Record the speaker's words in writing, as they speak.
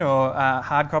or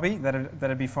hard copy,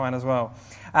 that'd be fine as well.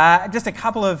 Just a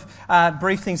couple of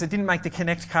brief things that didn't make the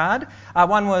Connect card.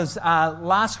 One was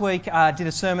last week did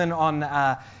a sermon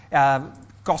on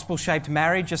gospel-shaped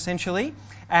marriage, essentially,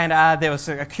 and there was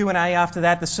a Q&A after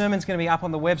that. The sermon's going to be up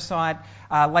on the website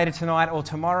later tonight or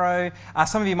tomorrow.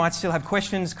 Some of you might still have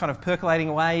questions kind of percolating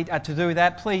away to do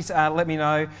that. Please let me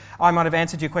know. I might have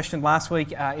answered your question last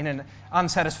week in an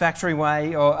unsatisfactory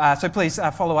way, so please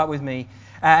follow up with me.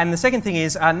 And the second thing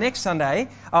is, next Sunday,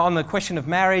 on the question of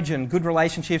marriage and good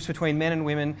relationships between men and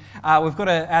women,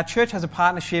 our church has a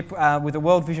partnership with a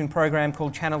World Vision program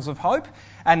called Channels of Hope,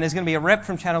 and there's going to be a rep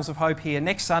from Channels of Hope here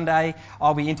next Sunday.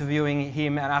 I'll be interviewing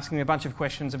him and asking him a bunch of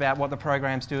questions about what the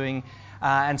program's doing.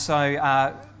 And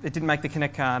so it didn't make the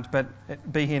Connect card, but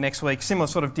be here next week. Similar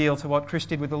sort of deal to what Chris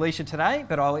did with Alicia today,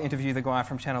 but I'll interview the guy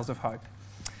from Channels of Hope.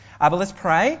 But let's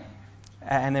pray,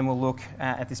 and then we'll look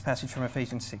at this passage from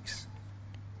Ephesians 6.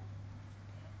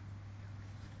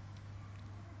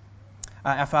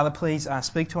 Our Father, please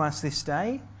speak to us this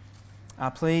day.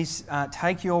 Please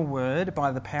take your word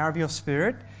by the power of your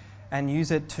Spirit and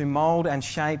use it to mould and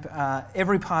shape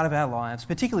every part of our lives,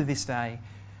 particularly this day,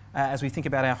 as we think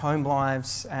about our home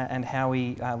lives and how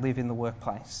we live in the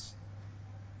workplace.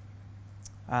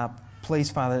 Please,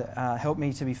 Father, help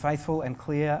me to be faithful and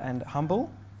clear and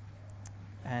humble.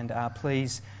 And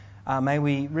please, may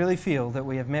we really feel that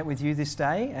we have met with you this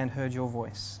day and heard your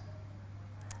voice.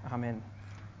 Amen.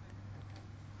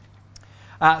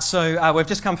 So we've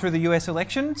just come through the US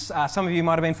elections. Some of you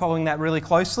might have been following that really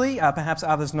closely, perhaps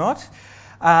others not.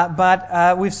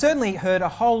 But we've certainly heard a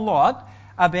whole lot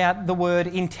about the word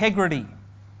integrity.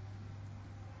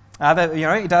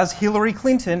 Does Hillary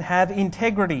Clinton have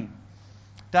integrity?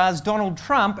 Does Donald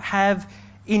Trump have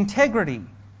integrity?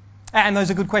 And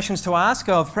those are good questions to ask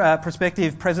of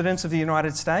prospective presidents of the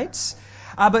United States.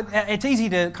 But it's easy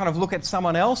to kind of look at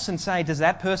someone else and say, does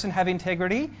that person have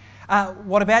integrity?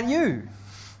 What about you?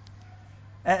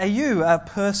 Are you a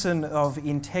person of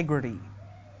integrity?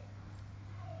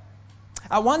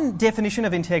 One definition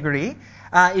of integrity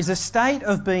is a state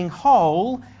of being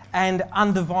whole and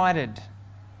undivided.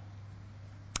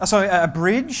 So a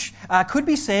bridge could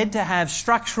be said to have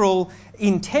structural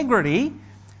integrity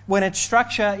when its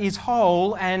structure is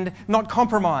whole and not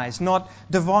compromised, not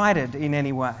divided in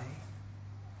any way.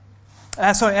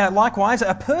 Likewise,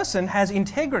 a person has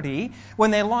integrity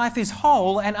when their life is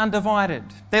whole and undivided.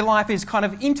 Their life is kind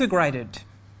of integrated.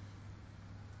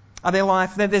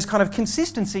 There's kind of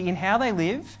consistency in how they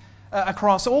live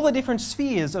across all the different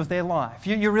spheres of their life.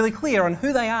 You're really clear on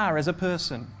who they are as a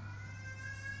person.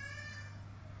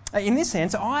 In this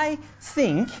sense, I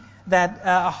think that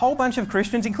a whole bunch of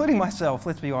Christians, including myself,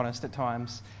 let's be honest at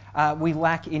times, we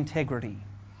lack integrity.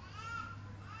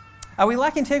 We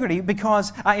lack integrity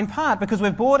in part because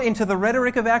we've bought into the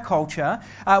rhetoric of our culture,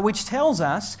 which tells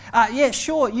us,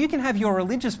 sure, you can have your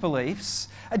religious beliefs,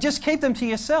 just keep them to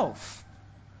yourself.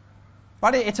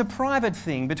 But it's a private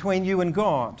thing between you and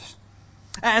God.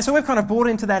 And so we've kind of bought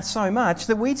into that so much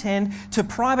that we tend to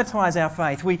privatise our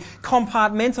faith. We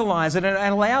compartmentalise it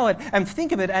and allow it and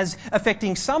think of it as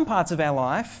affecting some parts of our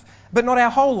life, but not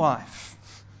our whole life.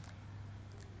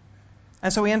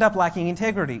 And so we end up lacking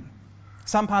integrity.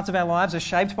 Some parts of our lives are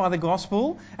shaped by the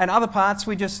gospel, and other parts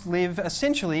we just live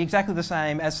essentially exactly the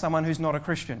same as someone who's not a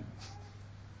Christian.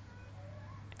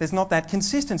 There's not that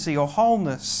consistency or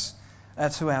wholeness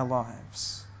to our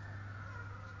lives.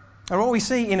 And what we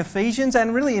see in Ephesians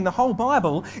and really in the whole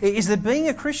Bible is that being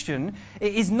a Christian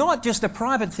is not just a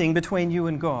private thing between you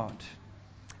and God.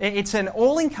 It's an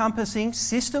all-encompassing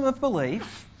system of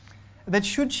belief that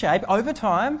should shape over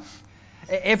time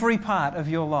every part of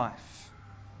your life.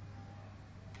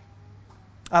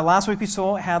 Last week we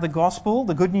saw how the gospel,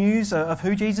 the good news of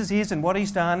who Jesus is and what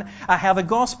he's done, how the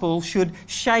gospel should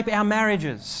shape our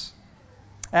marriages.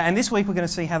 And this week we're going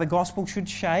to see how the gospel should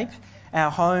shape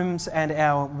our homes and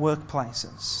our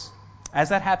workplaces. As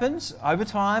that happens, over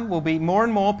time we'll be more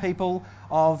and more people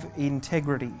of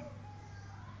integrity.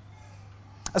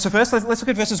 So first, let's look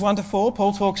at verses 1 to 4.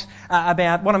 Paul talks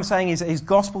about what I'm saying is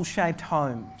gospel-shaped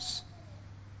homes.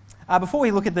 Before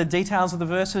we look at the details of the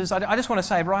verses, I just want to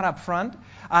say right up front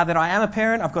that I am a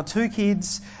parent. I've got 2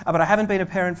 kids, but I haven't been a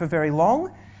parent for very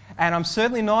long, and I'm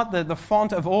certainly not the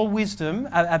font of all wisdom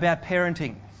about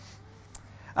parenting.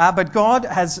 But God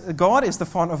is the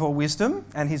font of all wisdom,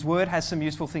 and his word has some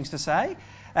useful things to say.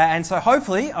 And so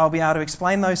hopefully I'll be able to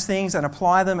explain those things and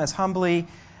apply them as humbly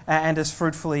and as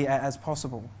fruitfully as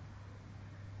possible.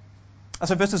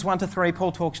 So verses 1 to 3,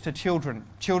 Paul talks to children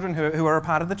who are a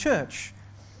part of the church.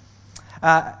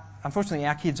 Unfortunately,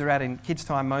 our kids are out in kids'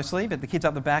 time mostly, but the kids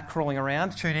up the back crawling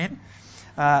around, tune in.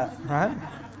 Right?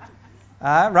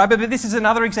 Right, but this is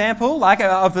another example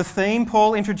of the theme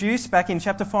Paul introduced back in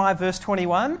chapter 5, verse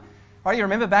 21. Right, you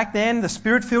remember back then, the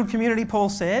Spirit-filled community, Paul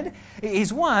said,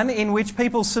 is one in which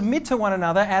people submit to one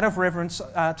another out of reverence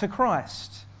to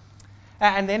Christ.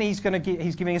 And then he's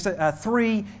giving us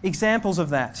 3 examples of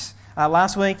that.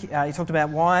 Last week, he talked about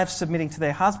wives submitting to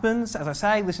their husbands. As I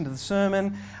say, listen to the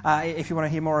sermon if you want to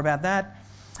hear more about that.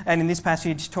 And in this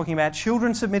passage, talking about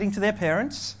children submitting to their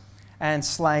parents and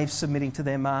slaves submitting to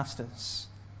their masters.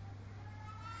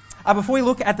 Before we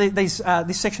look at this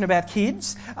section about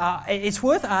kids, it's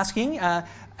worth asking,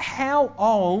 how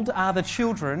old are the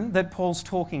children that Paul's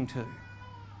talking to?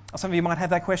 Some of you might have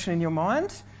that question in your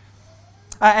mind.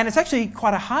 And it's actually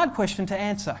quite a hard question to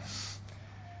answer.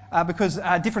 Because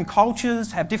different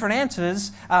cultures have different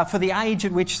answers for the age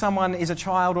at which someone is a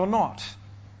child or not.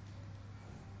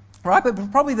 Right,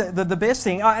 but probably the best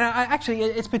thing, actually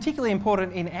it's particularly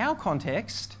important in our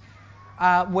context,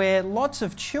 where lots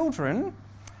of children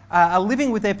are living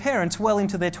with their parents well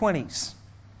into their 20s,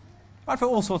 right, for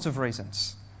all sorts of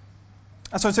reasons.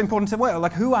 So it's important to,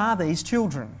 who are these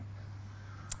children?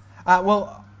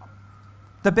 Well,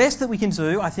 the best that we can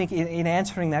do, I think, in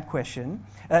answering that question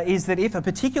is that if a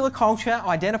particular culture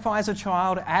identifies a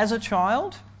child as a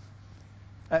child,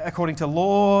 according to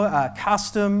law,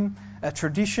 custom,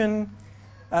 tradition,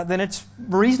 then it's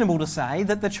reasonable to say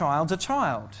that the child's a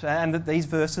child and that these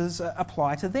verses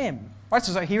apply to them. Right,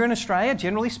 so here in Australia,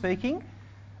 generally speaking,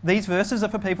 these verses are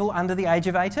for people under the age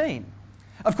of 18.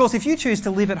 Of course, if you choose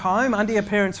to live at home under your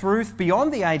parents' roof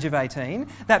beyond the age of 18,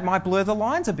 that might blur the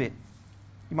lines a bit.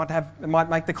 It might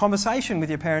make the conversation with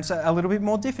your parents a little bit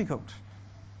more difficult.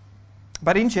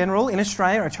 But in general, in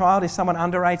Australia, a child is someone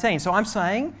under 18. So I'm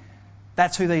saying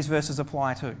that's who these verses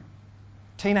apply to.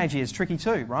 Teenage years, tricky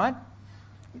too, right?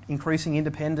 Increasing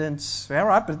independence, all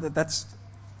right, but that's,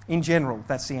 in general,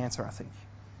 that's the answer, I think.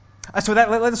 So let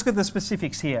us look at the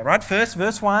specifics here, right? First,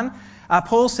 verse 1,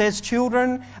 Paul says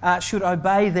children should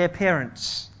obey their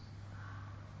parents.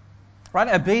 Right?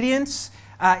 Obedience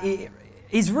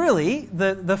is really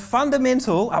the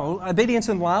fundamental, obedience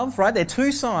and love, right? They're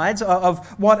 2 sides of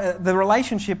what the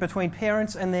relationship between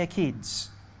parents and their kids.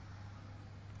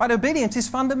 Right? Obedience is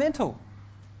fundamental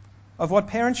of what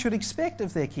parents should expect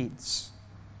of their kids.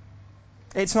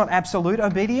 It's not absolute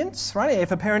obedience, right?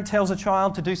 If a parent tells a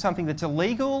child to do something that's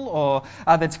illegal or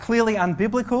that's clearly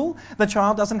unbiblical, the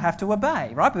child doesn't have to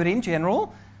obey, right? But in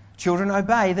general, children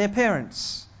obey their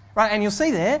parents, right? And you'll see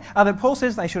there that Paul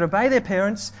says they should obey their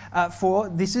parents for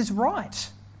this is right.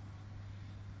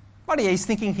 Right? He's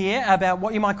thinking here about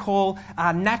what you might call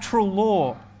natural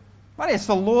law. Right? It's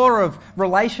the law of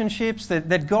relationships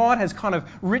that God has kind of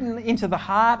written into the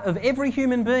heart of every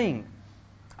human being.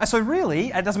 So really,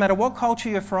 it doesn't matter what culture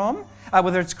you're from,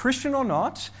 whether it's Christian or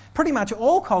not, pretty much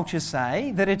all cultures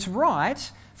say that it's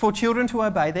right for children to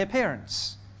obey their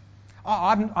parents.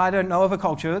 I don't know of a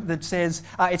culture that says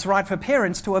it's right for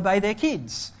parents to obey their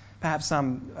kids. Perhaps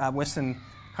some Western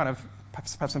kind of,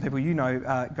 perhaps some people you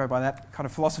know go by that kind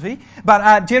of philosophy.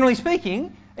 But generally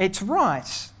speaking, it's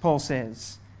right, Paul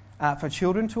says, for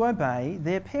children to obey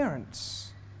their parents.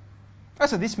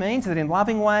 So this means that in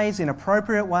loving ways, in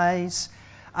appropriate ways,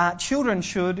 children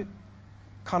should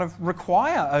kind of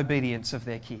require obedience of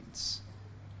their kids.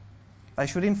 They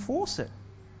should enforce it.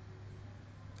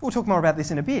 We'll talk more about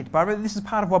this in a bit, but this is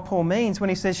part of what Paul means when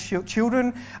he says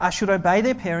children should obey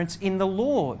their parents in the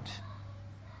Lord.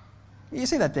 You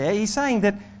see that there? He's saying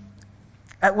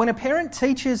that when a parent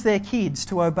teaches their kids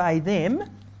to obey them,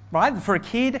 right? For a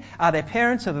kid, their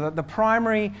parents are the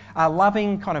primary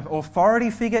loving kind of authority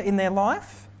figure in their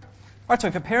life. Right, so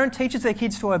if a parent teaches their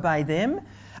kids to obey them,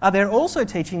 they're also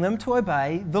teaching them to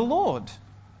obey the Lord.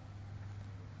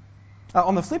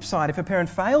 On the flip side, if a parent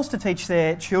fails to teach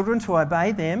their children to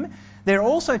obey them, they're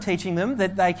also teaching them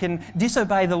that they can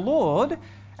disobey the Lord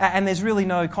and there's really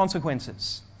no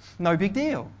consequences. No big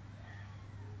deal.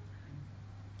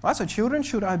 Right, so children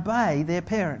should obey their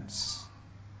parents.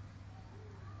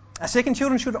 Second,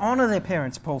 children should honour their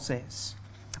parents, Paul says.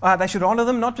 They should honour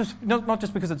them not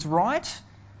just because it's right,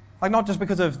 like not just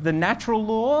because of the natural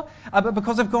law, but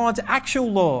because of God's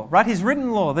actual law, right? His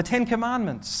written law, the 10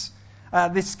 Commandments.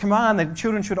 This command that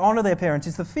children should honour their parents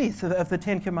is the 5th of the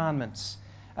 10 Commandments.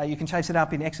 You can chase it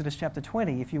up in Exodus chapter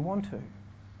 20 if you want to.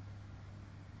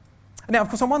 Now, of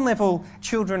course, on one level,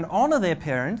 children honour their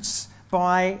parents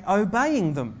by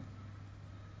obeying them.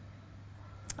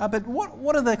 But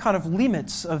what are the kind of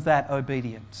limits of that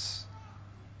obedience?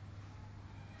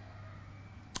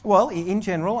 Well, in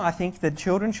general, I think that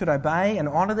children should obey and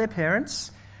honour their parents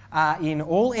in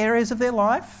all areas of their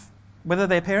life, whether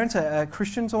their parents are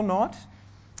Christians or not,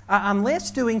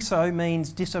 unless doing so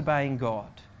means disobeying God.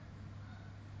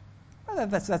 Well,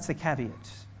 that's the caveat.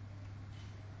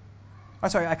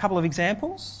 A couple of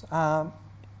examples.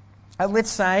 Let's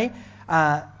say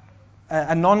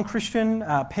a non-Christian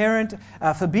parent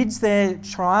forbids their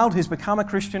child who's become a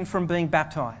Christian from being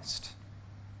baptised.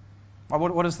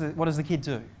 What does the kid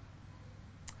do?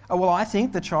 Well, I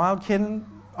think the child can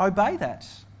obey that.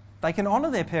 They can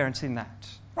honour their parents in that.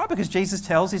 Right? Because Jesus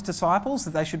tells his disciples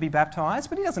that they should be baptised,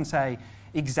 but he doesn't say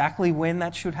exactly when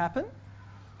that should happen.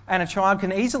 And a child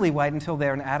can easily wait until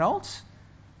they're an adult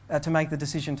to make the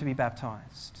decision to be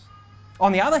baptised.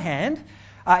 On the other hand,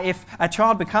 if a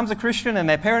child becomes a Christian and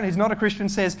their parent who's not a Christian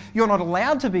says, you're not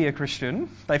allowed to be a Christian,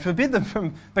 they forbid them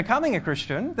from becoming a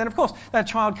Christian, then of course that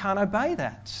child can't obey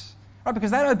that. Right?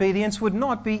 Because that obedience would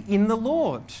not be in the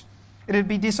Lord. It would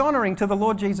be dishonouring to the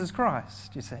Lord Jesus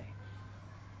Christ, you see.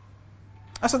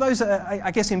 So those,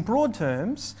 I guess in broad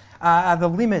terms, are the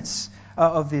limits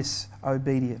of this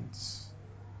obedience.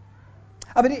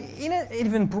 But in an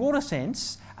even broader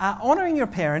sense, honouring your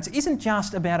parents isn't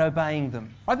just about obeying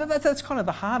them. Right? That's kind of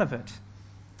the heart of it.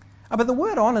 But the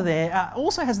word honour there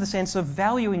also has the sense of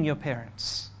valuing your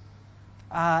parents,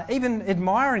 even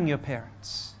admiring your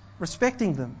parents,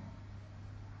 respecting them.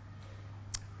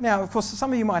 Now, of course,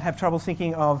 some of you might have trouble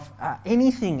thinking of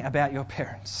anything about your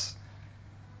parents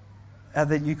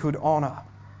that you could honour.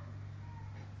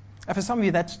 For some of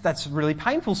you, that's a really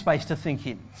painful space to think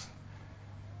in.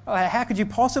 How could you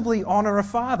possibly honour a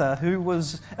father who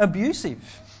was abusive,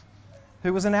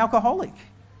 who was an alcoholic?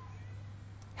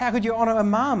 How could you honour a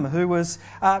mum who was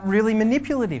really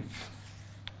manipulative,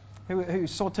 who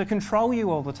sought to control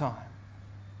you all the time?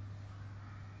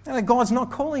 God's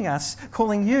not calling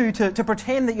you to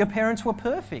pretend that your parents were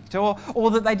perfect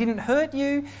or that they didn't hurt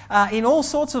you in all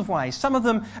sorts of ways. Some of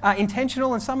them are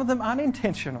intentional and some of them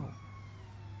unintentional.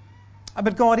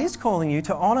 But God is calling you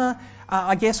to honour,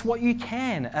 I guess, what you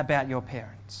can about your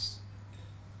parents.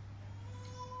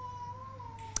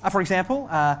 For example,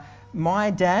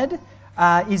 my dad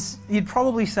you'd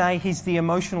probably say he's the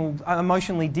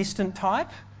emotionally distant type.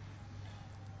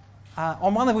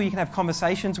 On one level, you can have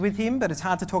conversations with him, but it's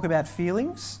hard to talk about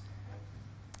feelings.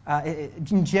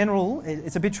 In general,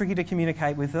 it's a bit tricky to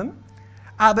communicate with them.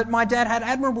 But my dad had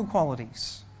admirable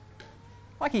qualities.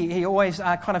 Like he always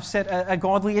kind of set a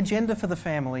godly agenda for the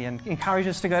family and encouraged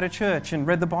us to go to church and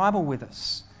read the Bible with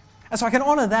us. And so I can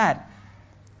honour that,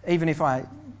 even if I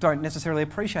don't necessarily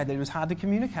appreciate that it was hard to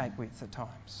communicate with at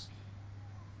times.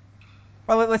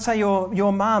 Well, let's say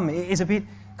your mum is a bit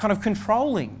kind of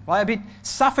controlling, like a bit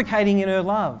suffocating in her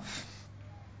love.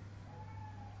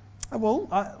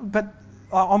 But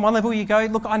on one level you go,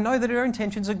 look, I know that her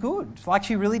intentions are good. Like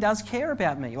she really does care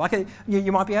about me. Like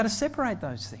you might be able to separate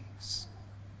those things.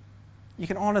 You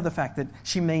can honour the fact that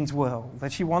she means well,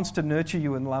 that she wants to nurture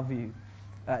you and love you,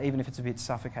 even if it's a bit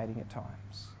suffocating at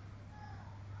times.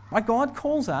 Like God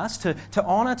calls us to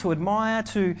honour, to admire,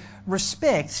 to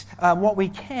respect what we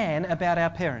can about our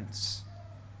parents.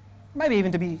 Maybe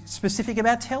even to be specific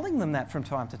about telling them that from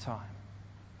time to time.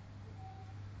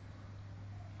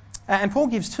 And Paul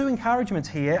gives two encouragements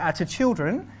here to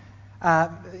children,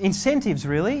 incentives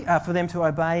really, for them to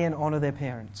obey and honour their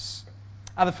parents.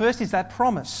 The first is that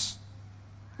promise.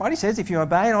 Right, he says, if you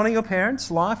obey and honour your parents,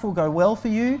 life will go well for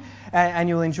you and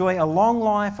you'll enjoy a long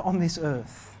life on this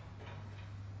earth.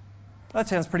 That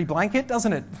sounds pretty blanket,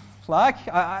 doesn't it? Like,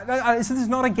 this is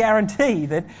not a guarantee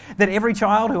that every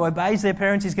child who obeys their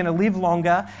parents is going to live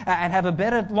longer and have a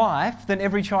better life than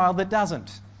every child that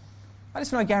doesn't.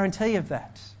 There's no guarantee of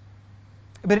that.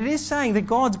 But it is saying that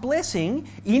God's blessing,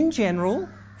 in general,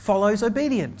 follows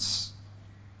obedience.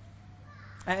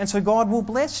 And so God will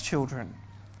bless children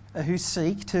who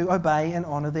seek to obey and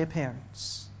honour their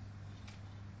parents.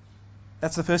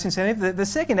 That's the first incentive. The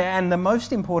second and the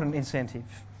most important incentive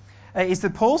is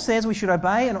that Paul says we should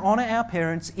obey and honour our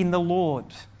parents in the Lord.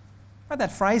 Right,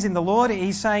 that phrase, in the Lord,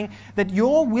 he's saying that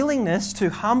your willingness to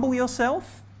humble yourself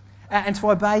and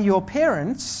to obey your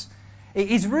parents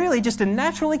is really just a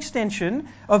natural extension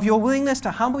of your willingness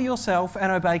to humble yourself and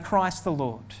obey Christ the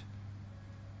Lord.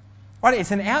 Right,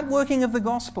 it's an outworking of the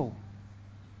gospel.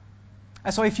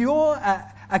 So if you're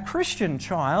a Christian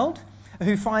child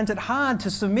who finds it hard to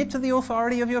submit to the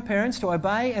authority of your parents, to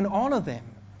obey and honour them,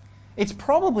 it's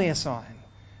probably a sign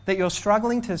that you're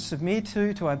struggling to submit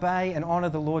to obey and honour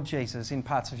the Lord Jesus in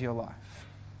parts of your life.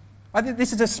 I think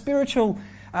this is a spiritual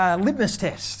litmus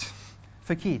test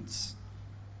for kids,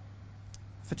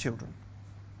 for children.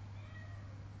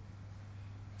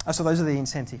 So those are the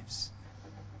incentives.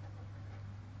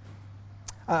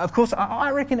 Of course, I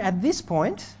reckon at this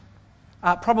point,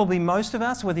 probably most of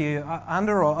us, whether you're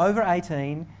under or over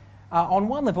 18, on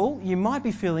one level, you might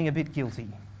be feeling a bit guilty.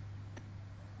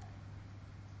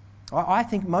 I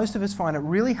think most of us find it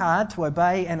really hard to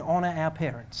obey and honour our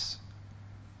parents.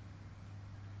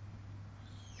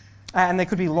 And there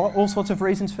could be all sorts of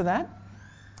reasons for that.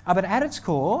 But at its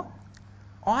core,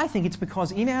 I think it's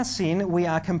because in our sin we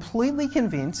are completely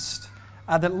convinced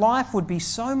that life would be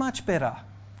so much better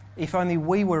if only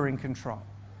we were in control.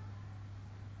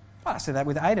 I said that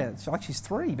with Ada. It's like she's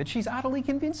 3, but she's utterly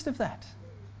convinced of that.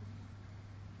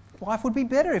 Life would be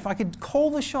better if I could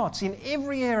call the shots in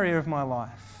every area of my life.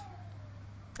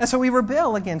 And so we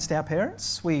rebel against our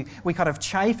parents. We kind of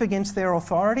chafe against their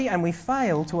authority and we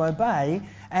fail to obey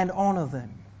and honour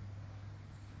them.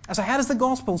 And so how does the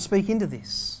gospel speak into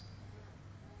this?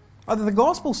 The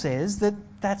gospel says that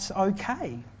that's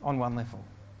okay on one level.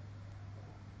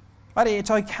 But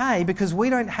it's okay because we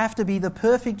don't have to be the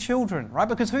perfect children, right?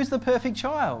 Because who's the perfect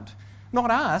child? Not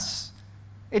us.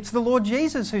 It's the Lord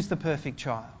Jesus who's the perfect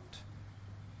child.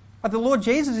 But the Lord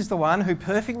Jesus is the one who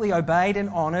perfectly obeyed and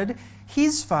honoured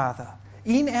his Father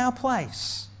in our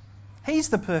place. He's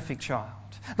the perfect child.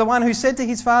 The one who said to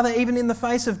his Father, even in the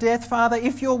face of death, "Father,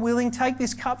 if you're willing, take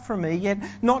this cup from me, yet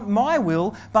not my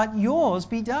will, but yours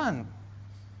be done."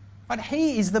 But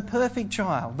he is the perfect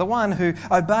child, the one who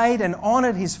obeyed and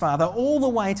honoured his Father all the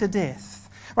way to death.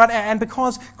 Right? And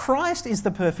because Christ is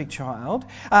the perfect child,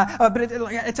 but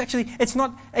it's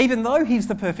not, even though he's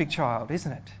the perfect child,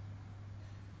 isn't it?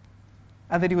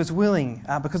 That he was willing,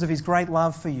 because of his great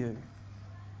love for you,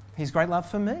 his great love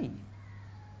for me,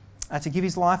 to give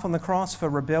his life on the cross for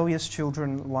rebellious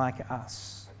children like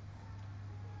us.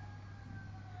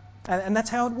 And that's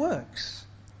how it works.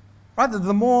 Right?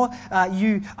 The more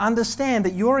you understand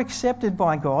that you're accepted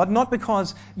by God, not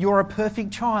because you're a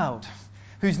perfect child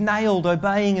who's nailed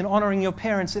obeying and honouring your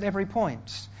parents at every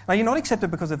point. Now, you're not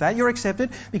accepted because of that. You're accepted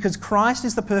because Christ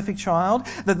is the perfect child,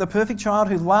 the perfect child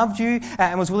who loved you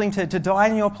and was willing to die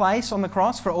in your place on the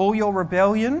cross for all your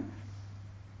rebellion.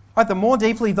 Right? The more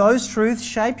deeply those truths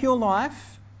shape your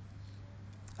life,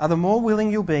 the more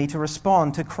willing you'll be to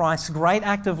respond to Christ's great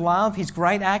act of love, his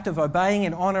great act of obeying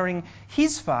and honouring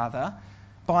his Father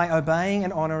by obeying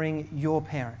and honouring your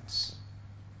parents.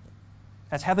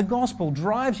 That's how the gospel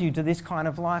drives you to this kind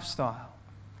of lifestyle.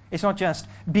 It's not just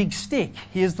big stick,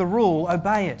 here's the rule,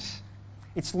 obey it.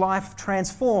 It's life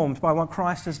transformed by what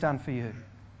Christ has done for you.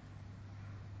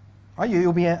 Right?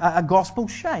 You'll be a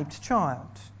gospel-shaped child.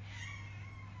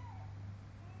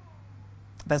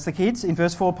 That's the kids. In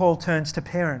verse 4, Paul turns to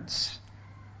parents.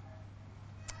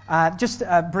 Just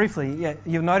briefly,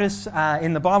 you'll notice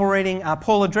in the Bible reading,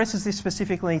 Paul addresses this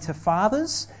specifically to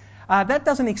fathers. That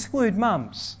doesn't exclude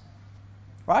mums.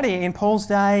 Right? In Paul's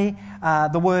day,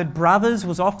 the word brothers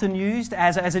was often used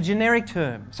as a generic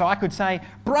term. So I could say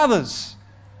brothers,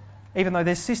 even though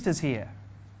there's sisters here.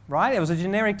 Right? It was a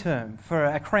generic term for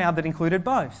a crowd that included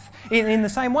both. In the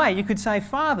same way, you could say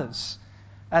fathers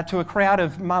to a crowd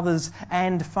of mothers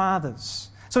and fathers.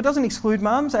 So it doesn't exclude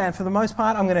mums, and for the most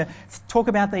part, I'm going to talk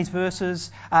about these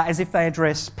verses as if they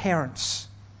address parents.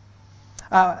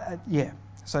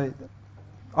 So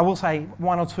I will say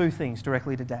one or two things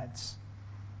directly to dads.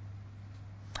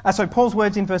 So Paul's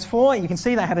words in verse 4, you can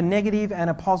see they have a negative and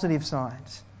a positive side.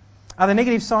 The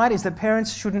negative side is that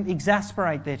parents shouldn't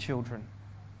exasperate their children.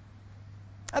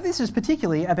 This is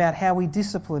particularly about how we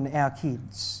discipline our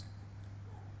kids.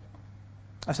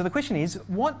 So the question is,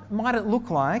 what might it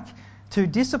look like to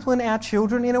discipline our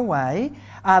children in a way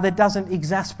that doesn't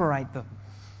exasperate them?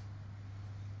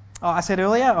 I said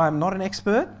earlier, I'm not an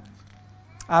expert,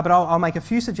 but I'll make a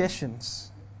few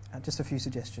suggestions, just a few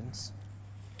suggestions.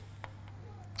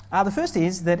 The first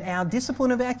is that our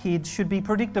discipline of our kids should be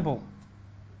predictable.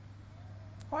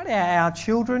 Right? Our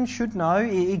children should know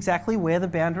exactly where the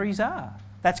boundaries are.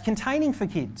 That's containing for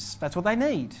kids. That's what they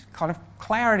need. Kind of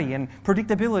clarity and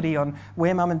predictability on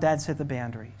where mum and dad set the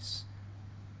boundaries.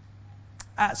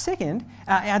 Second,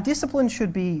 our discipline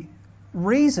should be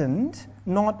reasoned,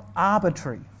 not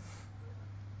arbitrary.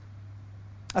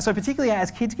 So particularly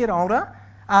as kids get older,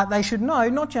 they should know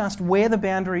not just where the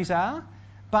boundaries are,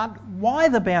 but why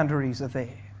the boundaries are there.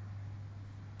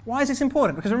 Why is this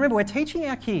important? Because remember, we're teaching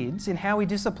our kids in how we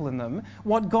discipline them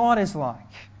what God is like.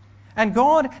 And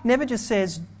God never just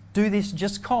says, do this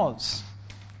just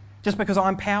because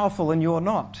I'm powerful and you're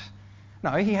not.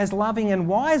 No, he has loving and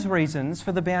wise reasons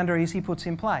for the boundaries he puts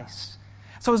in place.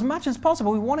 So as much as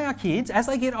possible, we want our kids, as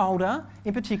they get older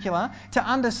in particular, to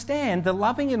understand the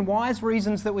loving and wise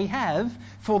reasons that we have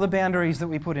for the boundaries that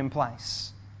we put in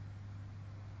place.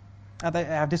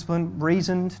 Our discipline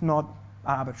reasoned, not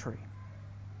arbitrary.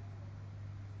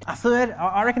 A third,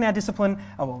 I reckon our discipline,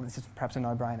 this is perhaps a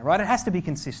no-brainer, right? It has to be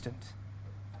consistent.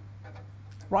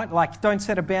 Right? Like, don't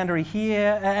set a boundary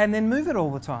here and then move it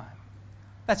all the time.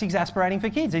 That's exasperating for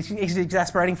kids. It's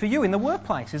exasperating for you in the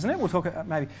workplace, isn't it? We'll talk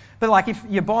maybe. But like if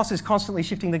your boss is constantly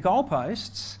shifting the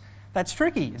goalposts, that's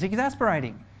tricky. It's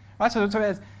exasperating. Right? So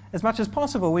as much as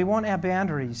possible, we want our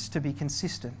boundaries to be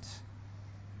consistent.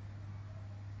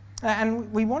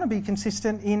 And we want to be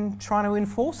consistent in trying to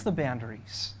enforce the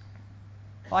boundaries.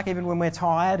 Like even when we're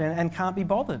tired and can't be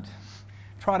bothered.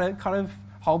 Try to kind of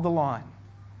hold the line.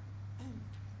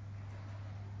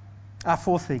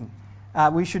 Fourth thing,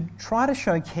 we should try to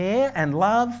show care and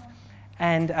love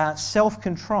and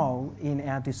self-control in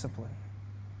our discipline.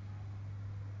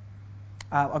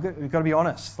 We've got to be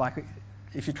honest. Like,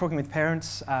 if you're talking with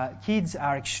parents, kids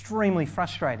are extremely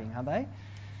frustrating, aren't they?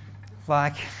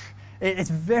 Like, it's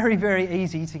very, very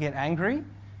easy to get angry.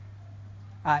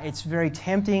 It's very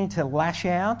tempting to lash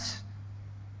out,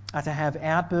 to have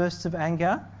outbursts of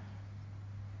anger.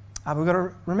 We've got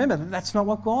to remember that that's not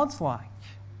what God's like.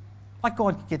 Like,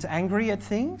 God gets angry at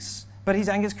things, but his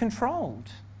anger is controlled.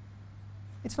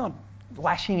 It's not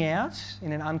lashing out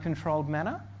in an uncontrolled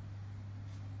manner.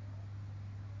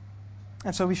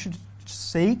 And so we should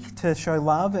seek to show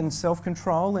love and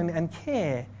self-control and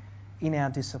care in our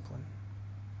discipline.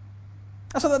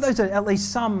 So those are at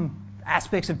least some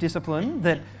aspects of discipline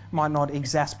that might not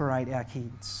exasperate our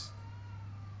kids.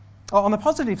 On the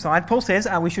positive side, Paul says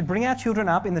we should bring our children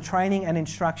up in the training and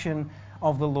instruction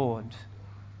of the Lord.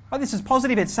 This is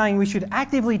positive. It's saying we should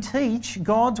actively teach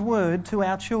God's word to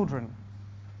our children.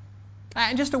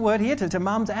 And just a word here to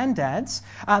mums and dads.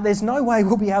 There's no way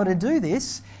we'll be able to do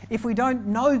this if we don't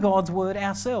know God's word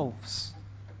ourselves.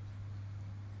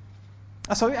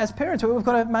 So as parents, we've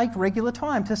got to make regular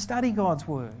time to study God's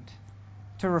word,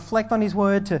 to reflect on his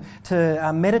word,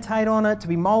 to meditate on it, to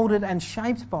be moulded and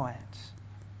shaped by it.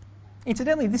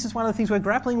 Incidentally, this is one of the things we're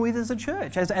grappling with as a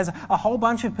church. As a whole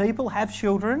bunch of people have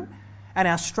children, and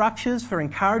our structures for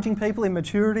encouraging people in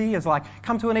maturity is like,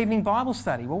 come to an evening Bible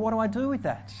study. Well, what do I do with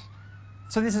that?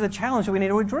 So this is a challenge that we need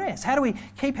to address. How do we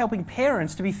keep helping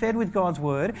parents to be fed with God's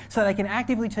word so they can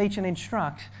actively teach and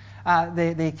instruct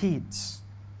their kids?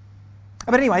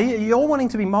 But anyway, you're wanting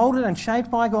to be moulded and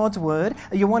shaped by God's word.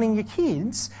 You're wanting your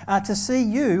kids to see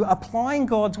you applying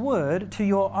God's word to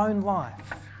your own life.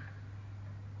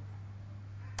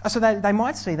 So they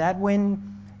might see that when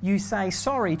you say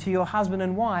sorry to your husband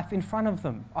and wife in front of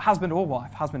them. Or husband or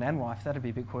wife. Husband and wife. That'd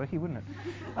be a bit quirky, wouldn't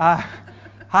it?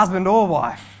 Husband or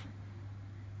wife.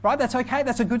 Right? That's okay.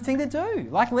 That's a good thing to do.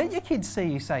 Like, let your kids see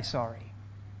you say sorry.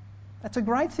 That's a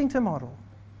great thing to model.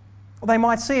 Or they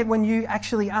might see it when you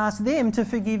actually ask them to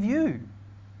forgive you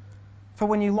for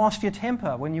when you lost your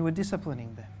temper, when you were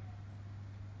disciplining them.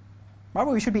 Right?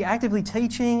 Well, we should be actively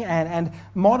teaching and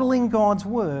modelling God's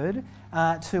word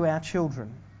to our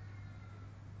children.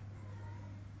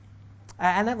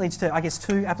 And that leads to, I guess,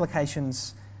 two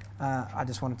applications I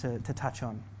just wanted to touch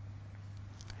on.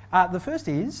 The first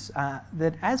is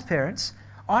that as parents,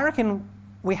 I reckon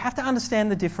we have to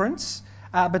understand the difference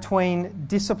between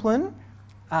discipline,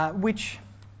 which,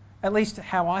 at least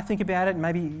how I think about it,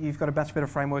 maybe you've got a much better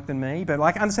framework than me, but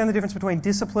like understand the difference between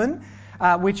discipline,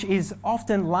 which is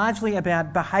often largely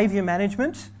about behaviour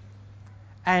management,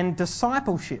 and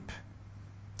discipleship,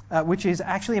 which is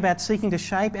actually about seeking to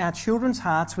shape our children's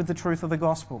hearts with the truth of the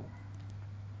gospel.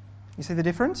 You see the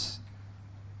difference?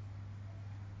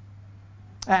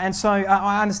 And so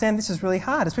I understand this is really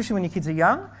hard, especially when your kids are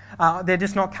young. They're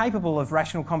just not capable of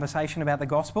rational conversation about the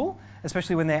gospel,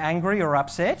 especially when they're angry or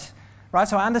upset. Right?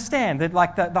 So I understand that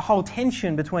like the whole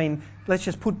tension between let's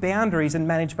just put boundaries and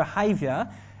manage behaviour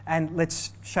and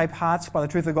let's shape hearts by the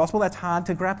truth of the gospel, that's hard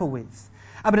to grapple with.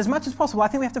 But as much as possible, I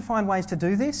think we have to find ways to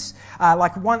do this,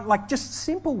 like just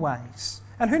simple ways.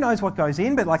 And who knows what goes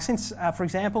in, but like for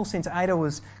example, since Ada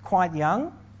was quite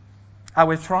young,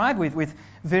 we've tried with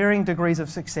varying degrees of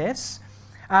success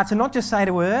to not just say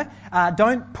to her,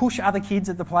 don't push other kids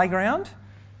at the playground.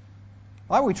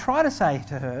 Like we try to say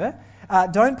to her,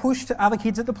 don't push to other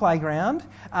kids at the playground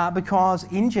because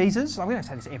in Jesus, we don't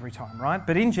say this every time, right?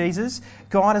 But in Jesus,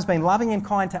 God has been loving and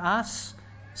kind to us.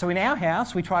 So in our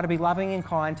house, we try to be loving and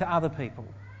kind to other people.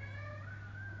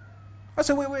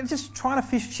 So we're just trying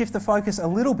to shift the focus a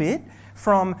little bit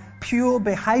from pure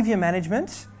behaviour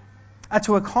management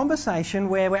to a conversation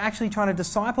where we're actually trying to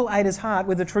disciple Ada's heart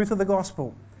with the truth of the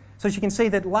gospel. So she can see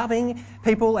that loving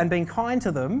people and being kind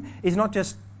to them is not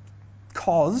just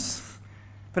cause,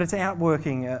 but it's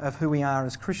outworking of who we are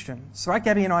as Christians. Right,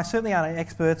 Gabby and I certainly aren't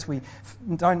experts. We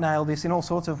don't nail this in all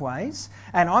sorts of ways.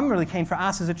 And I'm really keen for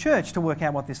us as a church to work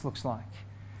out what this looks like.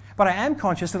 But I am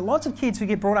conscious that lots of kids who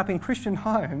get brought up in Christian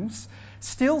homes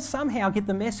still somehow get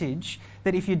the message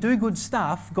that if you do good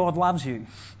stuff, God loves you.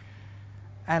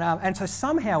 And so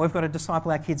somehow we've got to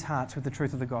disciple our kids' hearts with the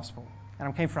truth of the gospel. And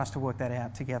I'm keen for us to work that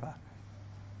out together.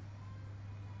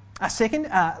 Second,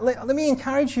 let me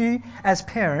encourage you as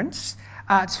parents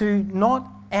to not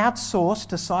outsource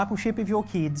discipleship of your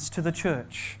kids to the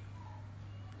church.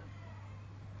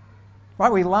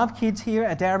 Right, we love kids here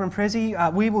at Darebin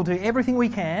Prezi. We will do everything we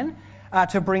can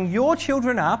to bring your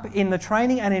children up in the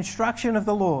training and instruction of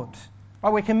the Lord.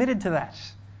 Right, we're committed to that.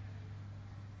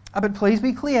 But please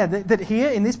be clear that here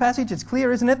in this passage, it's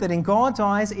clear, isn't it, that in God's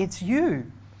eyes, it's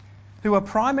you who are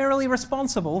primarily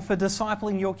responsible for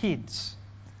discipling your kids,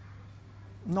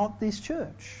 not this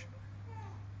church.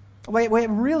 We're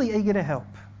really eager to help.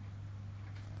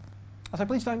 So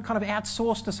please don't kind of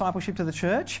outsource discipleship to the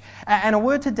church. And a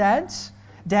word to dads.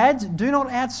 Dads, do not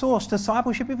outsource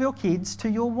discipleship of your kids to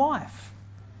your wife.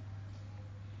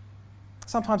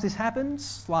 Sometimes this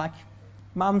happens, like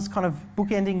mum's kind of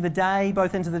bookending the day,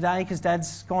 both ends of the day, because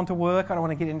dad's gone to work. I don't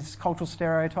want to get into cultural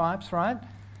stereotypes, right?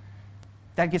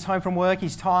 Dad gets home from work,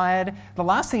 he's tired. The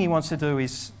last thing he wants to do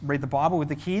is read the Bible with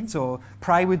the kids or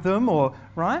pray with them, or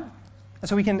right? And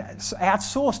so we can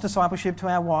outsource discipleship to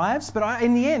our wives, but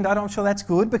in the end, I'm not sure that's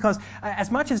good, because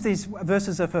as much as these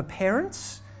verses are for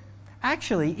parents,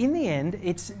 actually, in the end,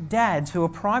 it's dads who are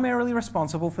primarily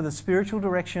responsible for the spiritual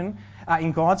direction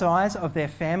in God's eyes of their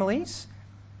families,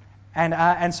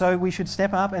 and so we should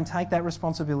step up and take that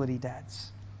responsibility,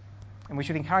 dads. And we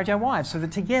should encourage our wives so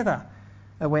that together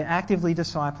we're actively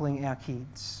discipling our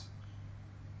kids.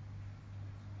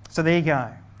 So there you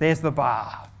go. There's the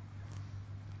bar.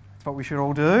 That's what we should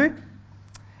all do.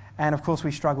 And of course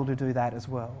we struggle to do that as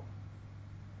well.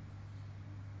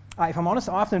 If I'm honest,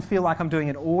 I often feel like I'm doing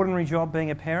an ordinary job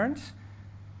being a parent,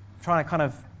 trying to kind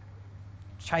of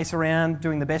chase around,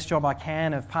 doing the best job I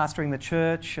can of pastoring the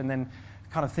church, and then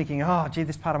kind of thinking, oh, gee,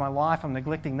 this part of my life I'm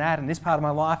neglecting that, and this part of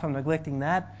my life I'm neglecting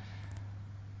that.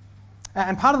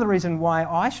 And part of the reason why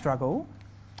I struggle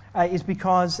is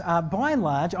because, by and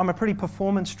large, I'm a pretty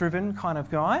performance-driven kind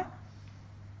of guy.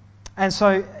 And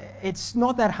so it's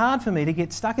not that hard for me to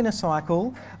get stuck in a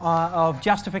cycle of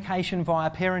justification via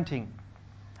parenting.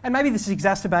 And maybe this is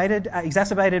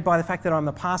exacerbated by the fact that I'm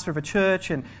the pastor of a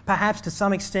church, and perhaps to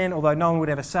some extent, although no one would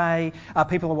ever say,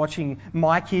 people are watching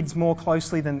my kids more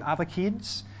closely than other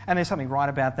kids. And there's something right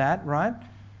about that, right?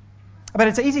 But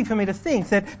it's easy for me to think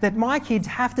that my kids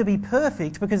have to be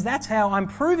perfect because that's how I'm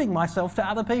proving myself to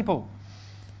other people.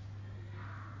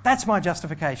 That's my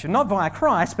justification, not via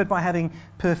Christ, but by having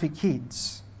perfect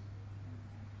kids.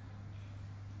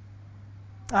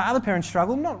 Other parents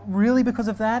struggle, not really because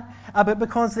of that, but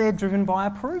because they're driven by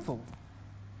approval.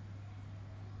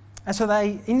 And so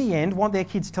they, in the end, want their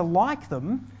kids to like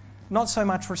them, not so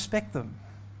much respect them.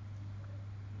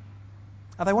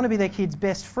 They want to be their kid's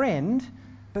best friend,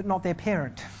 but not their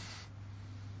parent.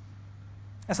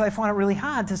 And so they find it really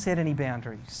hard to set any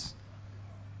boundaries.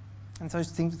 And so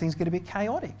things get a bit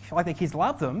chaotic. Like their kids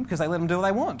love them because they let them do what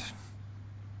they want.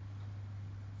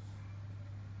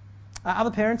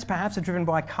 Other parents perhaps are driven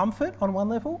by comfort on one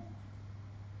level.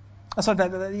 So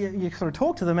you sort of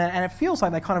talk to them and it feels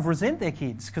like they kind of resent their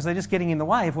kids because they're just getting in the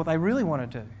way of what they really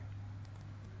want to do.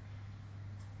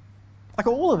 Like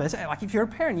all of us, like if you're a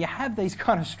parent, you have these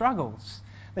kind of struggles,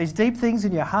 these deep things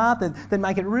in your heart that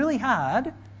make it really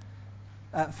hard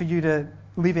for you to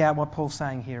live out what Paul's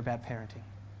saying here about parenting.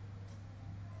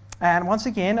 And once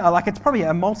again, like it's probably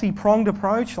a multi-pronged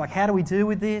approach, like how do we deal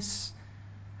with this?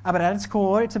 But at its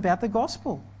core, it's about the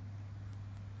gospel.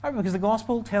 Right? Because the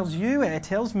gospel tells you, and it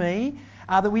tells me,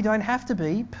 that we don't have to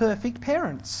be perfect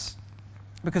parents.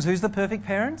 Because who's the perfect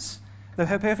parents? The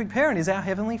perfect parent is our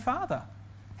Heavenly Father.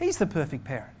 He's the perfect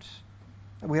parent.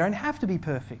 We don't have to be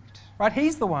perfect. Right?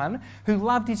 He's the one who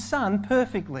loved his son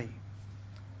perfectly,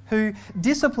 who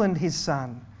disciplined his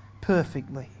son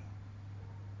perfectly.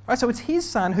 Right? So it's his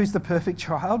son who's the perfect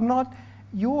child, not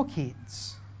your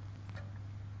kids.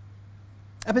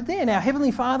 But then our Heavenly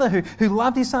Father, who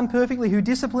loved his son perfectly, who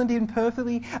disciplined him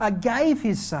perfectly, gave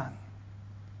his son.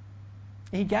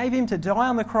 He gave him to die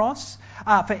on the cross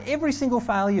for every single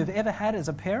failure you've ever had as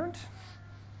a parent,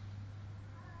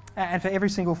 and for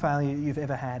every single failure you've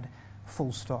ever had,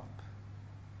 full stop.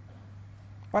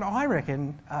 But I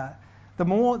reckon the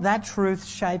more that truth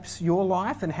shapes your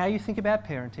life and how you think about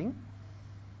parenting,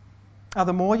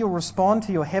 the more you'll respond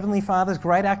to your Heavenly Father's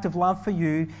great act of love for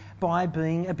you by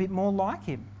being a bit more like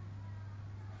him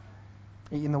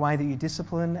in the way that you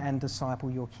discipline and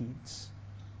disciple your kids.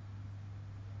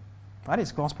 Right?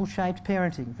 It's gospel-shaped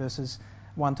parenting, verses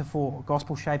 1 to 4.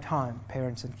 Gospel-shaped home,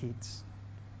 parents and kids.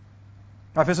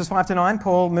 Verses 5 to 9,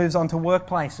 Paul moves on to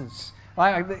workplaces.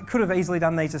 I could have easily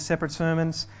done these as separate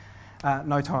sermons.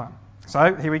 No time.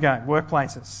 So here we go,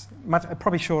 workplaces.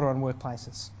 Probably shorter on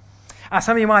workplaces.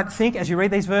 Some of you might think, as you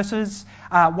read these verses,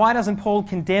 why doesn't Paul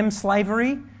condemn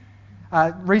slavery?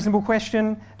 Reasonable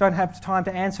question. Don't have time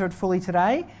to answer it fully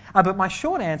today. But my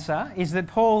short answer is that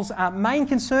Paul's main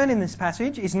concern in this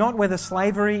passage is not whether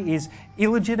slavery is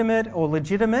illegitimate or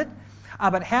legitimate,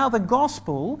 but how the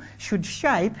gospel should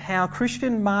shape how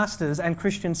Christian masters and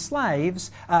Christian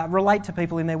slaves relate to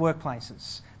people in their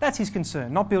workplaces. That's his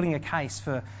concern, not building a case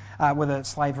for whether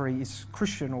slavery is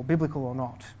Christian or biblical or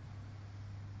not.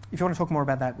 If you want to talk more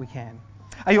about that, we can.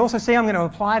 You also see I'm going to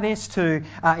apply this to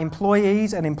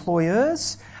employees and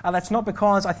employers. That's not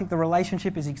because I think the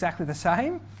relationship is exactly the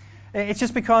same. It's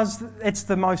just because it's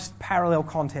the most parallel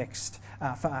context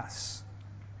for us.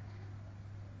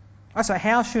 So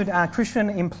how should Christian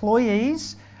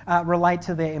employees relate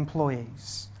to their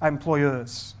employers?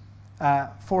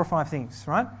 4 or 5 things,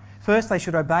 right? First, they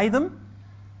should obey them.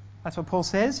 That's what Paul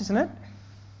says, isn't it?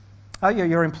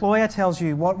 Your employer tells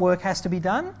you what work has to be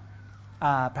done,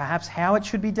 perhaps how it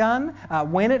should be done,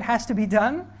 when it has to be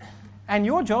done, and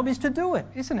your job is to do it,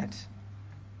 isn't it?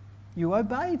 You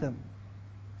obey them.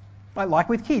 Like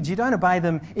with kids, you don't obey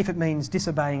them if it means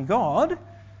disobeying God,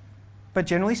 but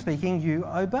generally speaking, you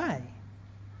obey.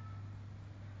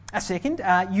 Second,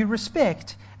 you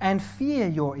respect and fear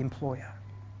your employer.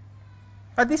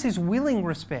 This is willing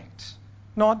respect,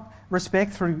 not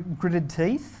respect through gritted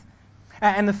teeth.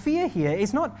 And the fear here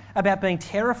is not about being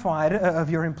terrified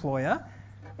of your employer.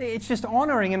 It's just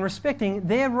honouring and respecting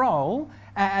their role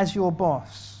as your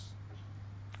boss.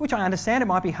 Which I understand it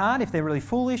might be hard if they're really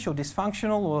foolish or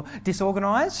dysfunctional or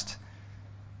disorganised,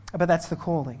 but that's the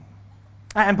calling.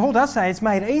 And Paul does say it's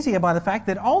made easier by the fact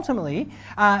that ultimately,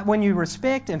 when you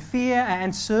respect and fear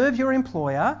and serve your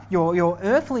employer, your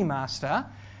earthly master,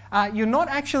 you're not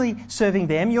actually serving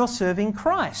them, you're serving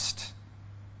Christ,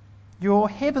 your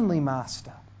heavenly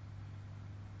master.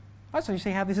 So you see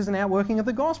how this is an outworking of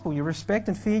the gospel. You respect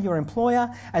and fear your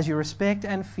employer as you respect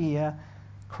and fear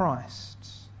Christ.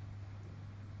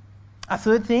 A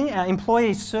third thing,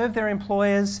 employees serve their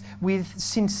employers with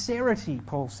sincerity,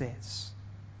 Paul says.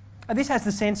 This has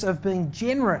the sense of being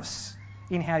generous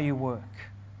in how you work.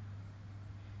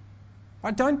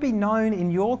 Don't be known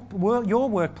in your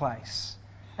workplace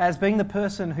as being the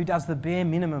person who does the bare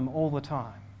minimum all the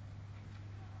time.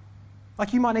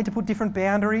 You might need to put different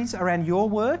boundaries around your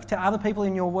work to other people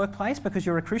in your workplace because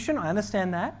you're a Christian, I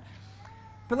understand that.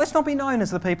 But let's not be known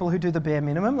as the people who do the bare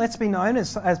minimum. Let's be known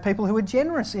as people who are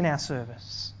generous in our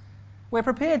service. We're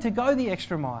prepared to go the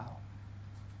extra mile.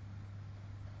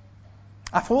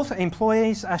 Fourth,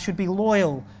 employees should be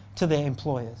loyal to their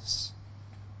employers.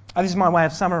 This is my way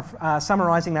of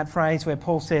summarising that phrase where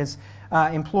Paul says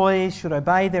employees should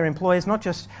obey their employers, not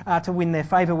just to win their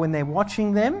favour when they're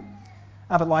watching them,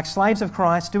 but like slaves of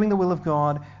Christ, doing the will of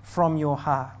God from your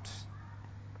heart.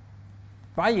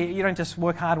 Right? You don't just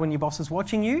work hard when your boss is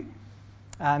watching you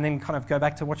and then kind of go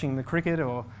back to watching the cricket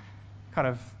or kind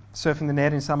of surfing the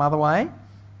net in some other way.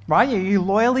 Right? You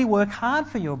loyally work hard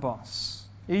for your boss.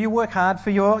 You work hard for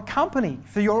your company,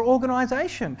 for your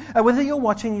organisation, whether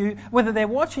they're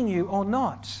watching you or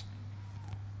not.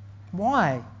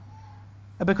 Why?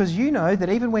 Because you know that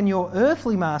even when your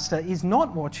earthly master is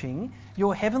not watching,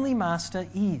 your heavenly master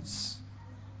is.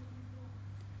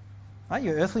 Right?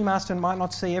 Your earthly master might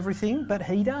not see everything, but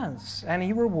he does, and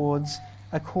he rewards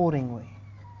accordingly.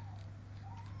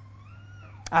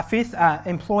 Fifth,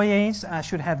 employees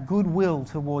should have goodwill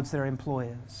towards their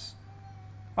employers.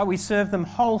 We serve them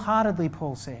wholeheartedly,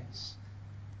 Paul says.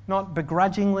 Not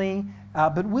begrudgingly,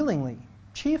 but willingly,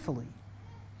 cheerfully.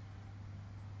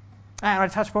 And I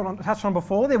touched on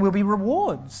before, there will be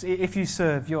rewards if you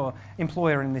serve your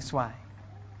employer in this way.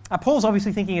 Paul's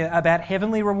obviously thinking about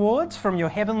heavenly rewards from your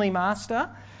heavenly master.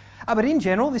 But in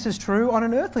general, this is true on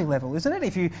an earthly level, isn't it?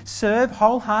 If you serve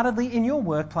wholeheartedly in your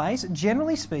workplace,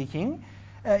 generally speaking,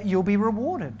 you'll be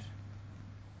rewarded.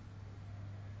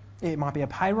 It might be a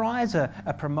pay rise,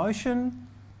 a promotion,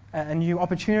 a new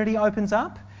opportunity opens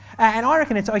up. And I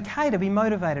reckon it's okay to be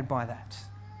motivated by that.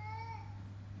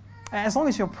 As long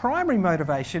as your primary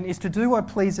motivation is to do what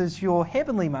pleases your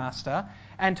heavenly master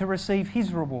and to receive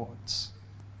his rewards.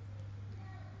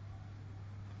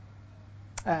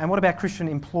 And what about Christian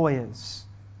employers?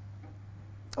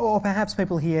 Or perhaps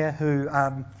people here who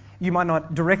you might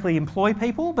not directly employ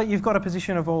people, but you've got a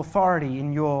position of authority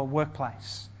in your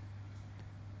workplace.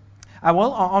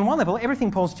 Well, on one level, everything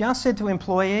Paul's just said to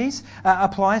employees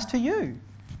applies to you.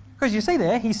 Because you see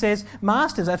there, he says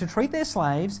masters are to treat their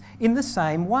slaves in the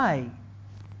same way.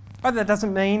 But that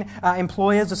doesn't mean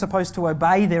employers are supposed to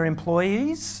obey their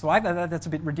employees, right? That's a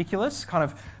bit ridiculous. Kind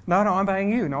of, no, I'm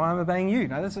obeying you. No, I'm obeying you.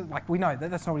 No, we know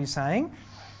that's not what he's saying.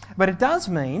 But it does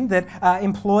mean that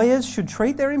employers should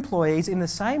treat their employees in the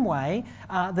same way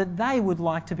that they would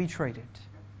like to be treated.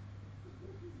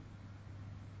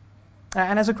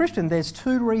 And as a Christian, there's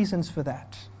two reasons for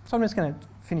that. So I'm just going to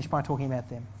finish by talking about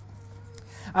them.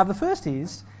 The first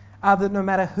is that no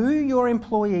matter who your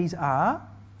employees are,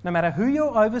 no matter who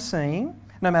you're overseeing,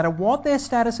 no matter what their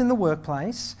status in the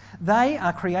workplace, they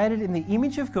are created in the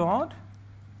image of God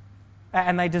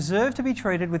and they deserve to be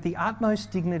treated with the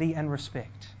utmost dignity and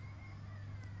respect.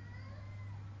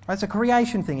 It's a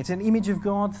creation thing. It's an image of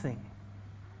God thing.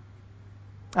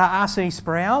 R.C.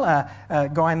 Sproul, a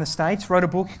guy in the States, wrote a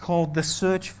book called The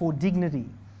Search for Dignity.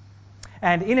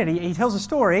 And in it, he tells a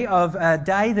story of a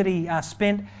day that he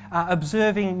spent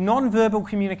observing non-verbal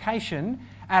communication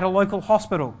at a local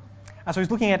hospital. So he's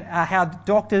looking at how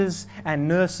doctors and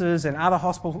nurses and other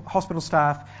hospital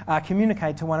staff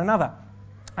communicate to one another.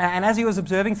 And as he was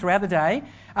observing throughout the day,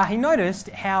 he noticed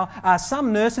how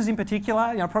some nurses in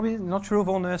particular, probably not true of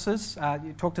all nurses,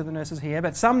 you talk to the nurses here,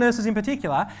 but some nurses in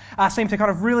particular seemed to kind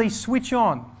of really switch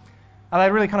on. They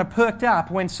really kind of perked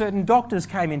up when certain doctors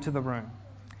came into the room.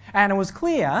 And it was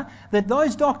clear that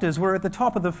those doctors were at the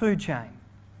top of the food chain.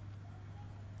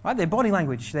 Right? Their body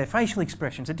language, their facial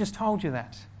expressions, it just told you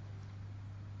that.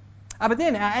 But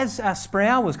then, as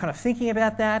Sproul was kind of thinking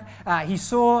about that, he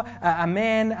saw a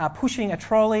man pushing a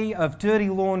trolley of dirty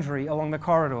laundry along the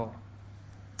corridor.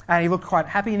 And he looked quite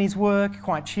happy in his work,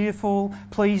 quite cheerful,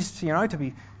 pleased, to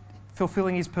be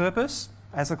fulfilling his purpose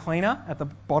as a cleaner at the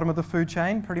bottom of the food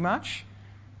chain, pretty much.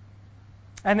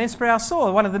 And then Sproul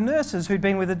saw one of the nurses who'd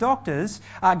been with the doctors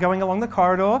going along the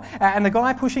corridor, and the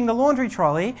guy pushing the laundry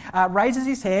trolley raises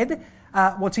his head.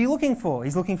 What's he looking for?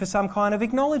 He's looking for some kind of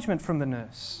acknowledgement from the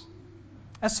nurse.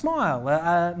 A smile,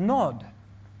 a nod,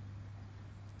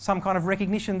 some kind of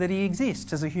recognition that he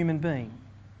exists as a human being.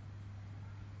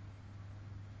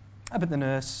 But the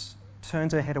nurse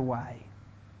turns her head away,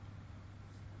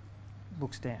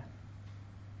 looks down.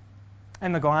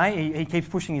 And the guy, he keeps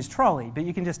pushing his trolley, but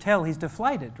you can just tell he's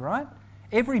deflated, right?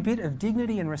 Every bit of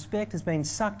dignity and respect has been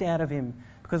sucked out of him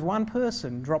because one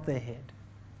person dropped their head.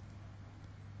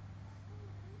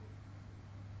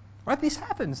 Right? This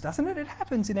happens, doesn't it? It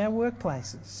happens in our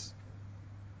workplaces.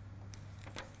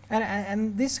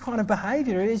 And this kind of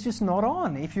behaviour is just not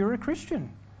on if you're a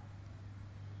Christian.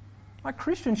 Like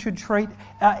Christians should treat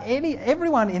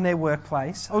everyone in their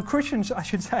workplace, or Christians, I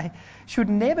should say, should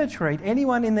never treat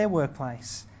anyone in their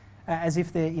workplace as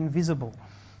if they're invisible,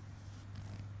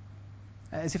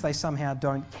 as if they somehow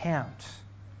don't count,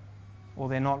 or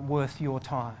they're not worth your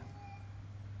time.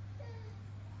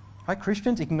 Like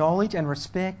Christians acknowledge and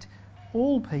respect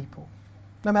all people,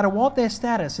 no matter what their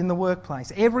status in the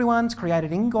workplace. Everyone's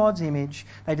created in God's image.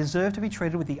 They deserve to be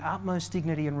treated with the utmost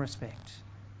dignity and respect.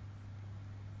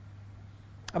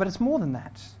 But it's more than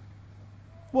that.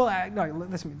 Well, no,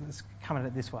 let's come at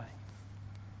it this way.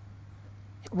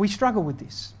 We struggle with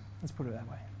this. Let's put it that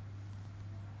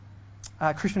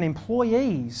way. Christian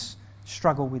employees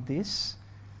struggle with this,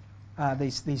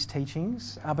 these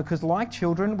teachings, because like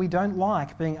children, we don't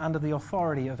like being under the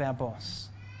authority of our boss.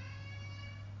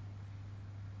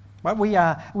 Right?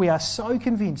 We are so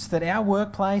convinced that our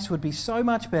workplace would be so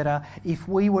much better if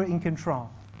we were in control.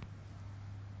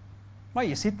 Right,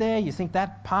 you sit there, you think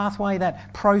that pathway,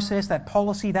 that process, that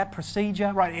policy, that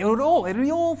procedure, right, it would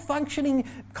be all functioning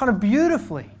kind of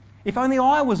beautifully if only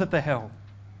I was at the helm.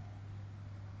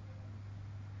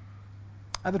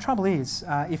 The trouble is,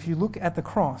 if you look at the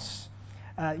cross,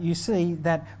 you see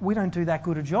that we don't do that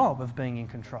good a job of being in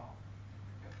control.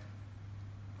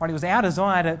 Right, it was our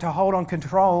desire to hold on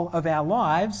control of our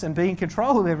lives and be in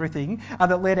control of everything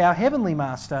that led our Heavenly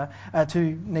Master to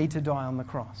need to die on the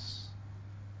cross.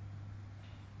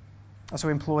 So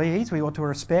employees, we ought to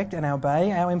respect and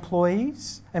obey our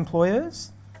employers,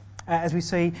 as we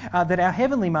see that our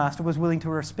Heavenly Master was willing to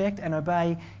respect and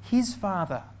obey His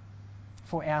Father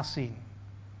for our sin,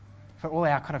 for all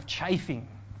our kind of chafing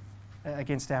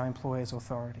against our employer's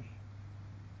authority.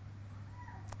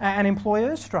 And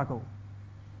employers struggle.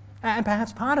 And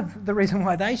perhaps part of the reason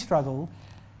why they struggle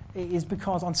is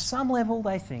because on some level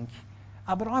they think,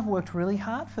 but I've worked really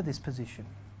hard for this position.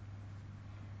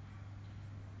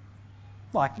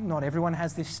 Like, not everyone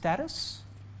has this status,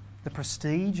 the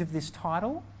prestige of this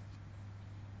title.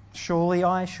 Surely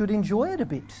I should enjoy it a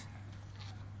bit.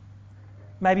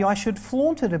 Maybe I should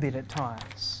flaunt it a bit at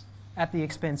times, at the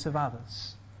expense of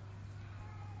others.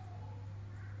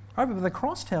 Right? But the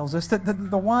cross tells us that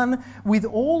the one with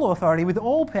all authority, with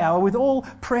all power, with all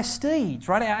prestige,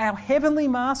 right? Our heavenly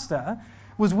master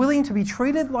was willing to be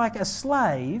treated like a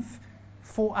slave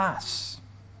for us.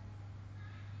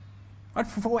 Right?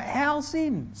 For our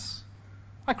sins.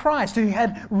 Like Christ, who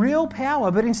had real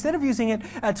power, but instead of using it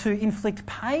to inflict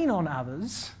pain on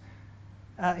others,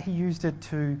 he used it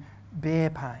to bear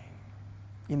pain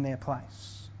in their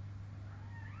place.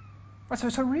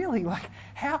 So really,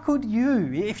 how could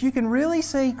you, if you can really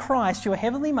see Christ, your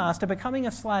heavenly master, becoming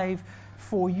a slave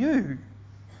for you,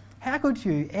 how could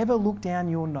you ever look down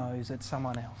your nose at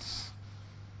someone else?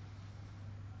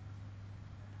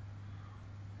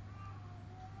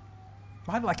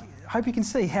 Right? I hope you can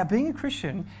see how being a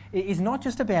Christian is not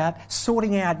just about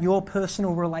sorting out your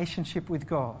personal relationship with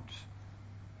God.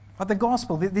 But the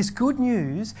gospel, this good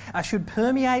news, should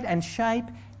permeate and shape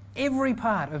every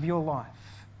part of your life,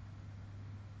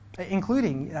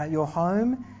 including your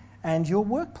home and your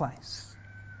workplace.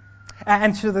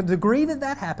 And to the degree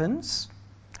that happens,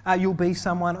 you'll be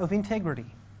someone of integrity.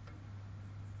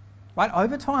 Right?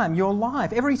 Over time, your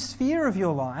life, every sphere of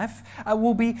your life,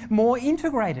 will be more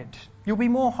integrated. You'll be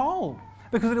more whole,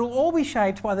 because it'll all be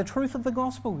shaped by the truth of the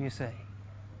gospel, you see.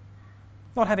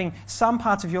 Not having some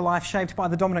parts of your life shaped by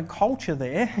the dominant culture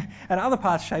there, and other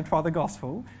parts shaped by the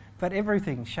gospel, but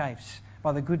everything shaped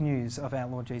by the good news of our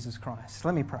Lord Jesus Christ.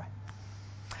 Let me pray.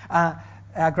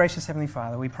 Our gracious Heavenly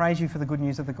Father, we praise you for the good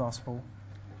news of the gospel.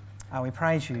 We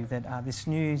praise you that this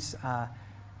news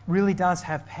really does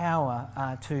have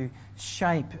power to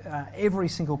shape every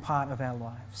single part of our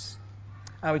lives.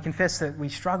 We confess that we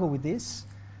struggle with this,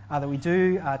 that we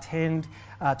do tend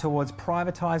towards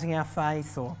privatising our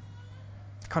faith or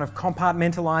kind of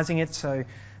compartmentalising it so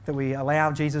that we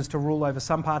allow Jesus to rule over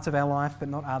some parts of our life but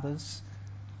not others.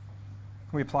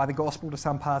 We apply the gospel to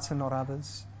some parts and not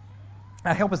others.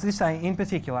 Help us this day in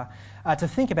particular to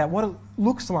think about what it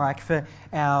looks like for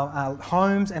our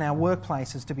homes and our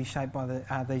workplaces to be shaped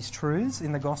by these truths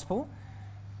in the gospel,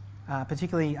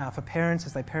 particularly for parents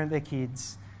as they parent their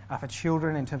kids, for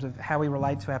children in terms of how we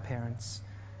relate to our parents,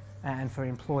 and for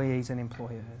employees and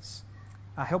employers.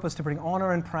 Help us to bring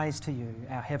honour and praise to you,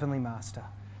 our Heavenly Master.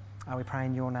 We pray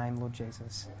in your name, Lord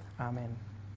Jesus. Amen.